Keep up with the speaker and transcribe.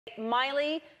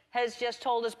Miley has just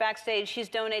told us backstage she's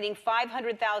donating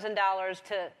 $500,000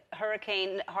 to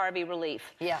Hurricane Harvey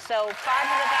relief. Yeah. So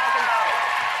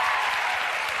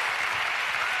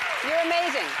 $500,000. You're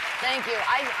amazing. Thank you.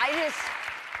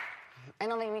 I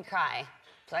don't make me cry,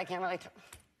 so I can't really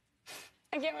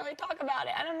talk about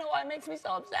it. I don't know why it makes me so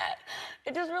upset.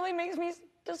 It just really makes me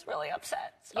just really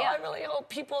upset. So yeah. I really hope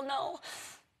people know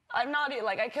I'm not,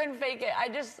 like, I couldn't fake it. I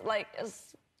just, like,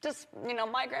 it's just, you know,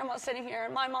 my grandma's sitting here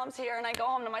and my mom's here and I go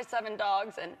home to my 7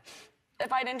 dogs, and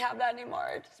if I didn't have that anymore,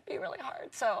 it'd just be really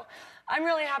hard. So I'm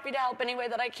really happy to help any way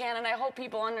that I can, and I hope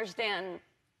people understand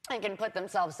and can put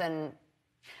themselves in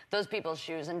those people's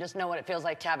shoes and just know what it feels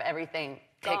like to have everything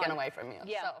taken away from you.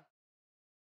 Yeah. So.